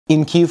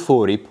In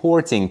Q4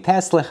 reporting,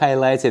 Tesla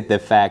highlighted the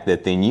fact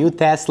that the new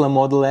Tesla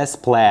Model S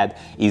Plaid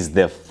is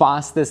the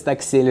fastest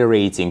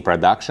accelerating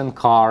production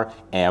car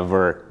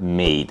ever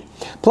made.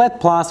 Plaid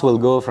Plus will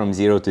go from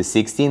 0 to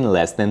 60 in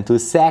less than 2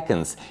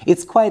 seconds.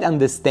 It's quite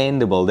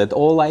understandable that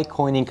all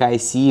iconic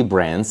ICE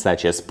brands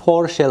such as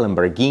Porsche,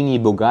 Lamborghini,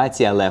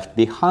 Bugatti are left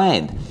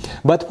behind.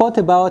 But what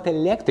about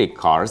electric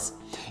cars?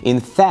 In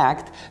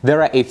fact,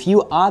 there are a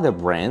few other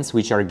brands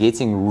which are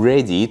getting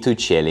ready to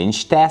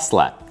challenge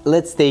Tesla.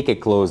 Let's take a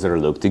closer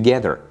look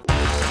together.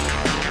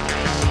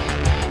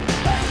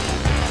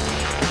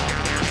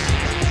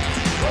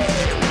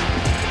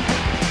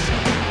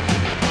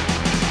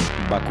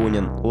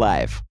 Bakunin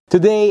Live.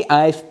 Today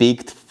I've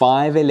picked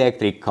 5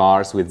 electric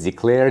cars with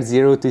declared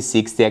 0 to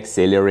 60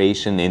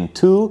 acceleration in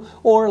 2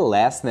 or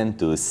less than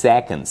 2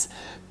 seconds.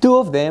 2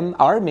 of them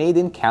are made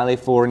in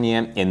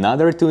California,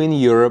 another 2 in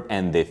Europe,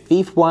 and the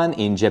 5th one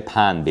in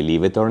Japan,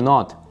 believe it or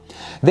not.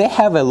 They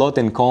have a lot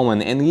in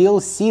common, and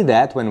you'll see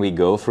that when we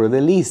go through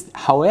the list.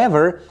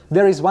 However,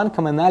 there is one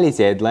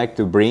commonality I'd like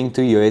to bring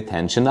to your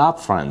attention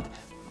upfront: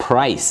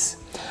 price.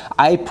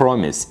 I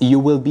promise you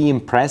will be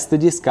impressed to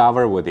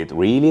discover what it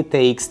really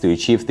takes to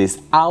achieve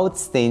this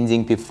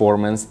outstanding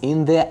performance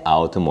in the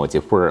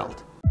automotive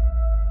world.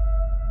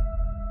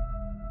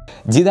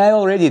 Did I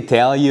already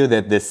tell you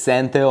that the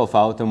center of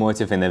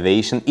automotive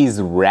innovation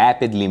is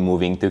rapidly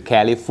moving to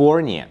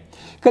California?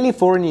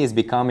 California is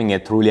becoming a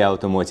truly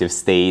automotive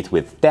state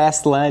with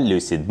Tesla,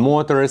 Lucid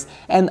Motors,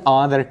 and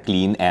other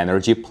clean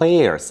energy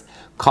players.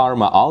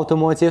 Karma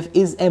Automotive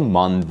is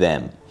among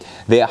them.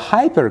 The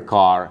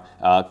hypercar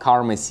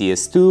Karma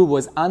CS2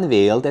 was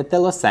unveiled at the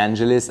Los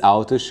Angeles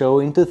Auto Show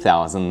in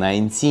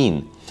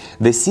 2019.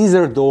 The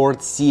scissor-doored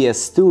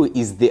CS2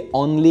 is the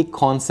only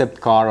concept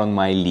car on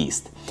my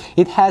list.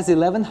 It has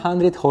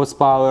 1100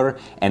 horsepower,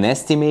 an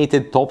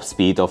estimated top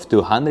speed of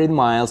 200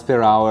 miles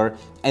per hour,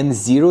 and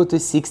 0 to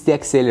 60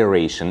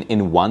 acceleration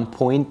in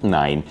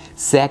 1.9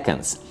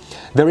 seconds.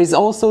 There is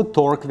also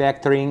torque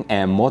vectoring,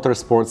 a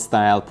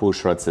motorsport-style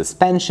pushrod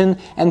suspension,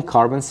 and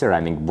carbon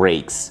ceramic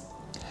brakes.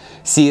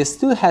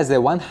 CS2 has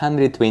a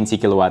 120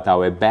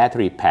 kWh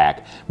battery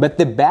pack, but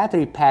the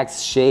battery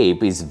pack's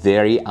shape is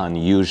very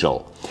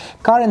unusual.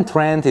 Current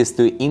trend is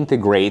to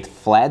integrate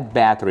flat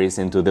batteries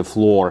into the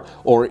floor,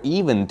 or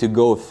even to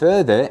go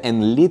further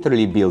and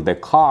literally build a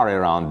car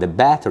around the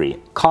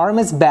battery.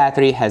 Karma's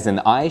battery has an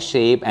I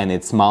shape and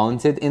it's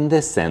mounted in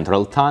the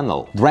central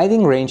tunnel.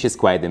 Driving range is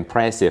quite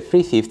impressive,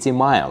 350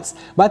 miles,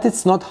 but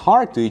it's not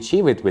hard to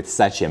achieve it with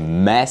such a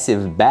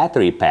massive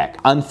battery pack.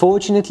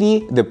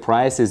 Unfortunately, the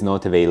price is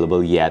not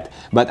available yet,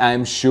 but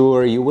I'm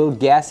sure you will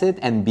guess it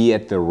and be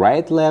at the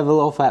right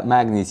level of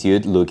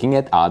magnitude looking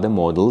at other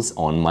models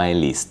on my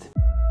list.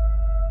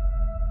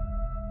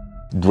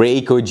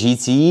 Drako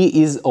GTE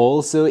is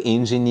also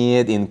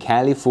engineered in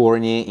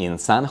California in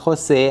San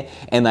Jose,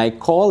 and I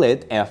call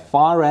it a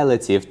far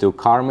relative to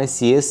Karma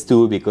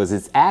CS2 because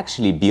it's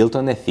actually built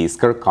on a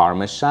Fisker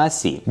Karma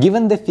chassis.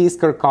 Given the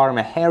Fisker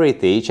Karma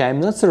heritage, I'm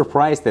not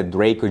surprised that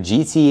Drako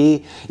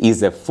GTE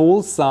is a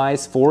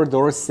full-size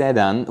 4-door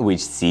sedan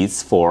which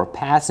seats 4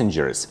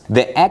 passengers.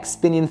 The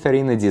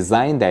ex-Pinifarina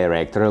design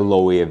director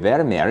Louis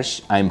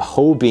Vermeersch, I'm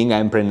hoping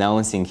I'm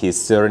pronouncing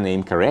his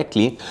surname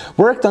correctly,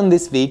 worked on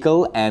this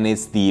vehicle, and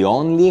it's the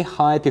only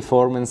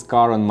high-performance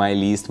car on my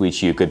list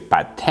which you could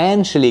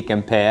potentially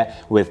compare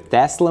with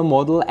Tesla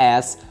Model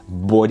S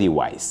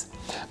body-wise.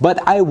 But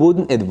I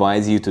wouldn't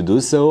advise you to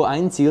do so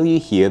until you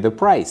hear the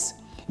price.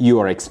 You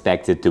are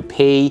expected to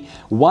pay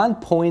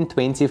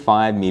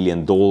 $1.25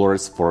 million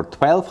for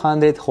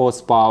 1200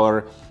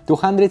 horsepower,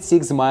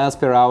 206 miles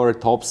per hour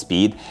top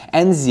speed,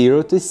 and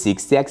 0 to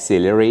 60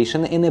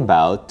 acceleration in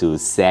about 2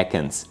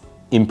 seconds.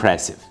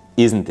 Impressive,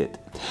 isn't it?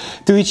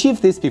 To achieve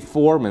this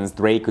performance,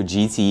 Drako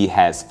GTE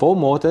has 4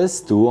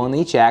 motors, 2 on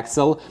each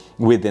axle,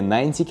 with a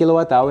 90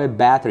 kWh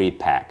battery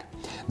pack.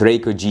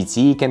 Drako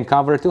GTE can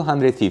cover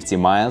 250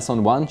 miles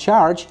on one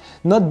charge,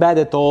 not bad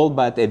at all,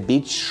 but a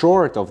bit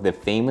short of the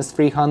famous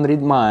 300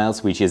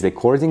 miles, which is,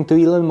 according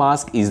to Elon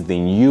Musk, is the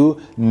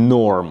new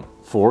norm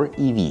for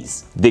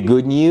EVs. The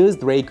good news,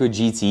 Drako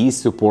GTE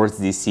supports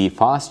DC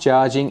fast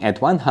charging at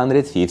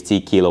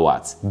 150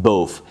 kilowatts,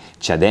 both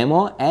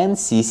CHAdeMO and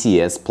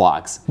CCS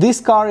plugs.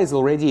 This car is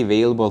already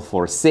available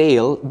for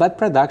sale, but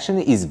production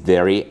is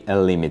very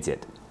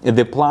limited.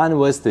 The plan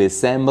was to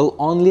assemble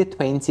only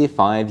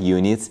 25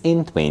 units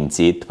in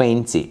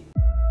 2020.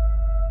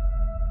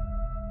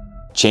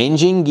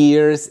 Changing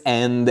gears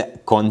and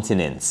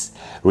continents.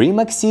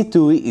 Rimac C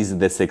Two is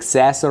the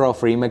successor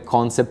of Rimac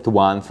Concept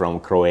One from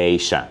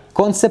Croatia.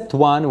 Concept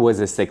One was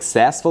a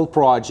successful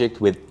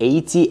project with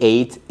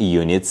 88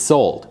 units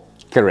sold.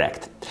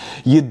 Correct.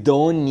 You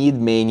don't need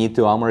many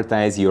to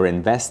amortize your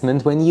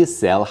investment when you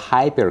sell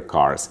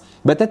hypercars.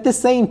 But at the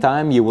same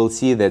time, you will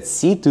see that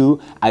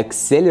C2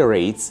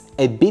 accelerates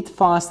a bit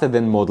faster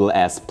than Model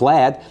S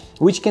Plaid,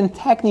 which can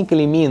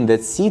technically mean that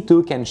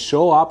C2 can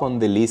show up on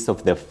the list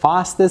of the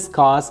fastest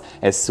cars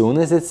as soon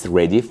as it's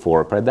ready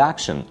for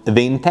production.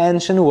 The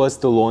intention was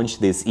to launch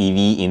this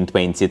EV in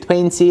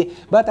 2020,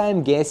 but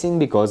I'm guessing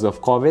because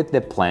of COVID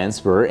the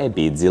plans were a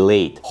bit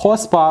delayed.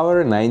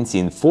 Horsepower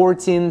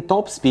 1914,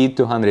 top speed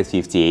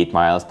 258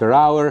 miles per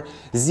hour,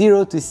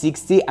 0 to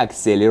 60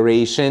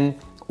 acceleration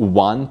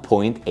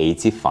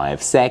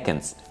 1.85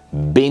 seconds.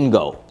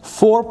 Bingo!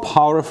 4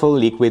 powerful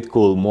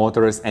liquid-cooled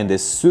motors and a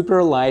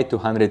super light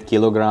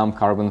 200-kilogram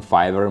carbon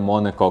fiber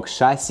monocoque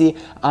chassis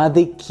are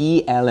the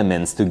key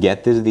elements to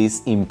get to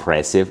this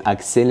impressive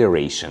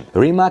acceleration.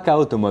 Rimac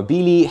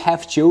Automobili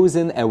have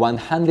chosen a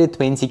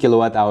 120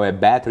 kWh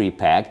battery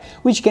pack,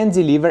 which can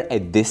deliver a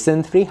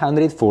decent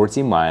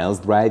 340 miles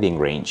driving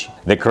range.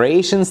 The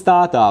Croatian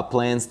startup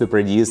plans to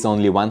produce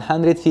only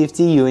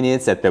 150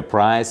 units at the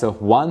price of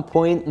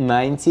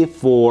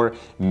 $1.94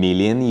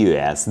 million.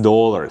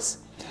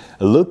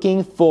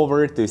 Looking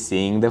forward to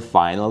seeing the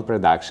final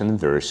production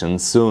version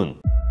soon.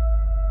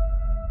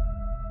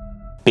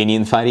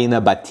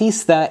 Pinifarina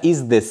Battista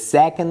is the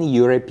second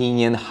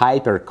European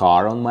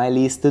hypercar on my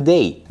list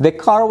today. The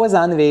car was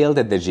unveiled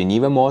at the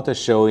Geneva Motor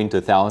Show in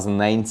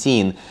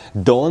 2019.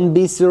 Don't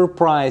be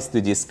surprised to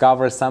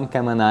discover some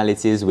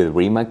commonalities with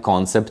Rimac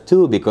Concept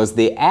 2 because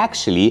they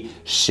actually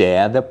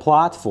share the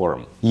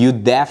platform. You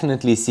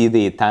definitely see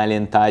the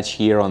Italian touch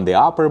here on the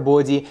upper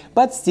body,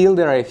 but still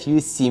there are a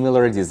few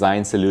similar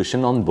design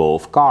solutions on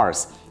both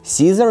cars.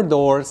 Scissor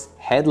doors,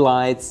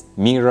 headlights,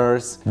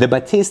 mirrors. The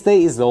Battista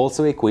is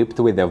also equipped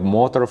with a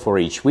motor for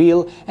each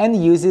wheel and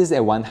uses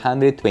a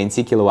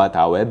 120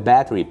 kWh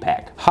battery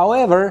pack.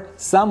 However,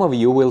 some of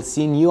you will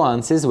see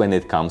nuances when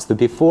it comes to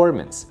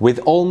performance. With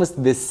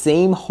almost the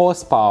same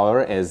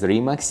horsepower as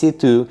Rimac C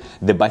Two,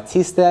 the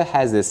Battista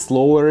has a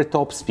slower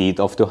top speed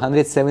of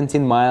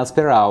 217 miles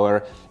per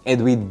hour,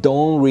 and we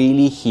don't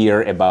really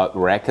hear about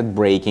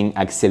record-breaking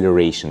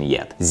acceleration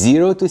yet.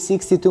 0 to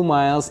 62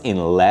 miles in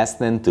less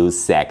than 2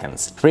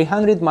 seconds.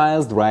 300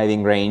 miles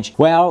driving range.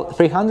 Well,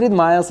 300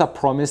 miles are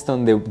promised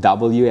on the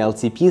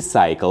WLTP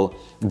cycle.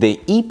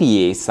 The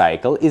EPA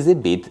cycle is a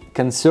bit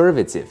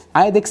conservative.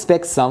 I'd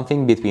expect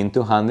something between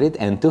 200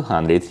 and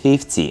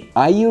 250.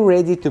 Are you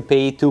ready to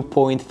pay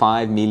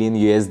 $2.5 million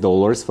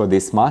for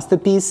this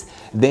masterpiece?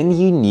 Then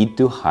you need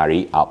to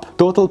hurry up.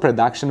 Total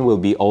production will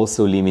be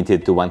also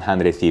limited to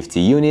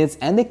 150 units,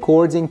 and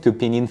according to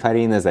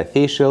Pininfarina's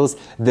officials,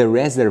 the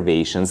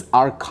reservations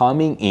are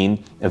coming in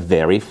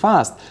very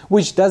fast,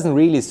 which doesn't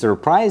really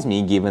surprise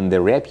me given the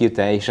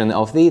reputation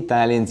of the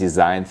Italian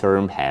design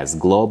firm has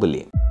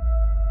globally.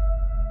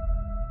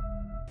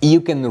 You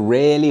can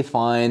rarely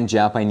find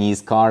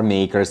Japanese car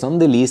makers on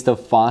the list of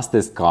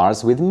fastest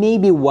cars with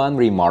maybe one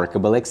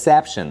remarkable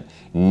exception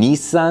 –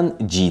 Nissan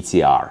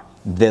GTR,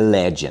 the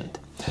legend.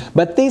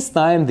 But this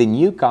time the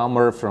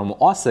newcomer from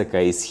Osaka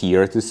is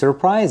here to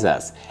surprise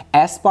us.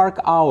 Aspark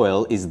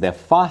Owl is the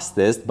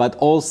fastest but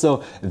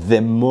also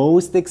the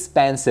most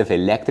expensive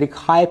electric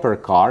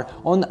hypercar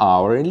on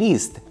our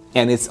list.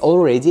 And it's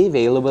already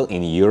available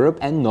in Europe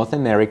and North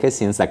America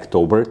since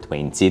October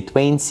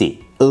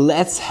 2020.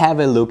 Let's have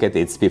a look at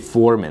its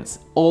performance.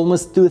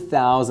 Almost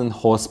 2000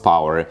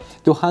 horsepower,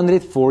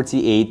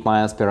 248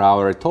 miles per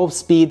hour top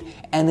speed,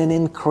 and an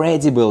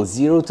incredible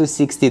 0 to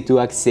 62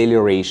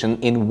 acceleration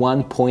in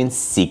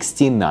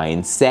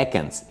 1.69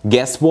 seconds.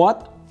 Guess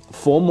what?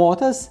 4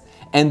 motors?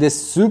 And a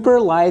super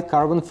light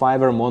carbon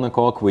fiber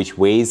monocoque which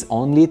weighs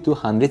only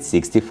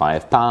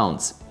 265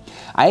 pounds.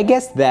 I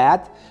guess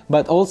that,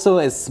 but also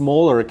a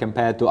smaller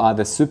compared to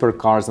other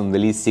supercars on the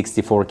list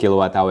 64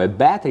 kWh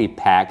battery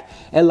pack,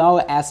 allow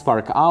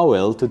Aspark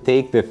Owl to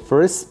take the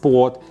first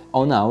spot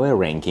on our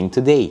ranking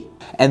today.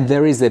 And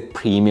there is a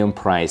premium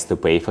price to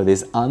pay for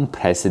this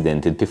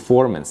unprecedented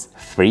performance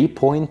 –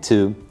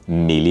 $3.2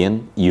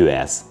 million.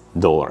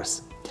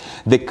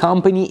 The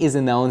company is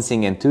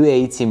announcing a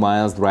 280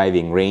 miles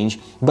driving range,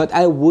 but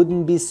I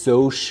wouldn't be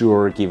so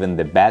sure given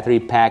the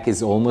battery pack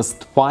is almost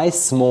twice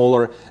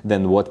smaller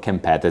than what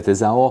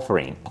competitors are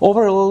offering.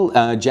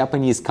 Overall,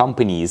 Japanese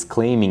company is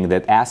claiming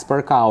that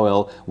Aspark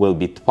Owl will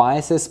be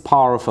twice as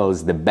powerful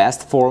as the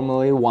best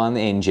Formula 1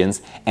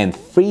 engines and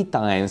 3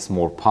 times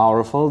more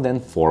powerful than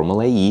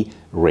Formula E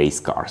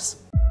race cars.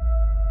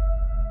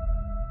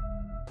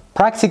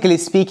 Practically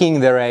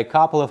speaking, there are a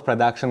couple of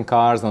production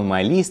cars on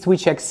my list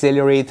which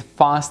accelerate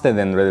faster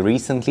than the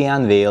recently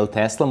unveiled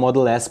Tesla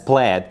Model S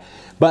Plaid,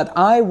 But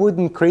I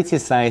wouldn't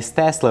criticize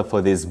Tesla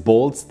for this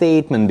bold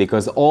statement,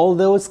 because all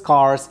those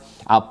cars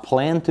are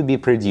planned to be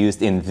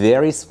produced in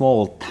very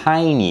small,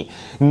 tiny,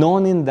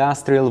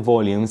 non-industrial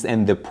volumes,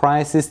 and the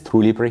price is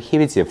truly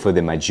prohibitive for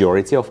the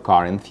majority of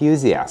car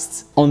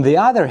enthusiasts. On the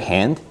other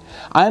hand,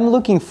 I'm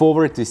looking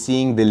forward to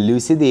seeing the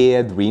Lucid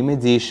Air Dream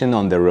Edition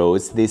on the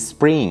roads this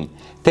spring.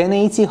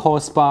 1080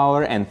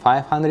 horsepower and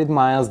 500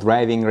 miles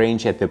driving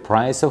range at the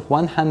price of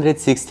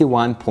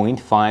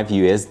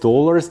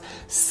 $161.5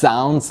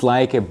 sounds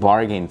like a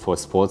bargain for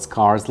sports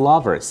cars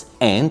lovers.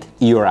 And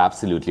you're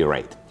absolutely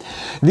right.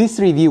 This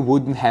review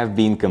wouldn't have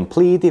been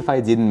complete if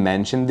I didn't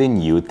mention the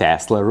new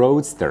Tesla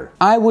Roadster.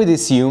 I would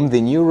assume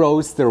the new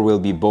Roadster will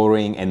be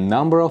borrowing a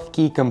number of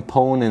key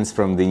components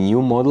from the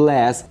new Model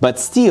S, but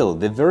still,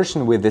 the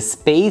version with the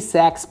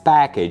SpaceX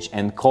package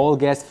and coal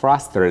gas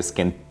thrusters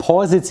can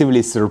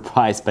positively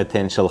surprise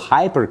potential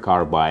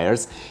hypercar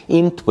buyers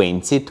in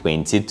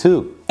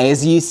 2022.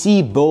 As you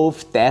see,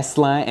 both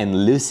Tesla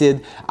and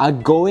Lucid are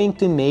going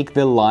to make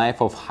the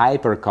life of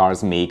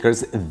hypercars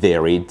makers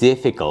very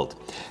difficult.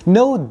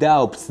 No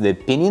doubt the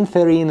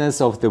Pininfarinas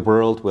of the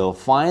world will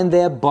find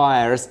their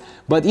buyers,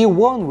 but you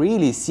won't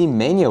really see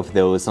many of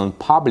those on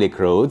public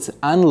roads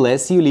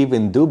unless you live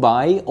in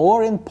Dubai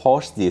or in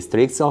posh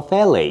districts of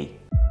LA.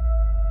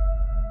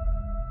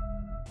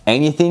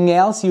 Anything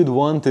else you'd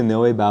want to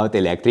know about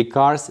electric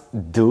cars?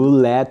 Do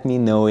let me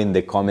know in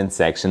the comment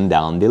section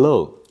down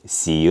below.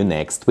 See you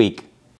next week.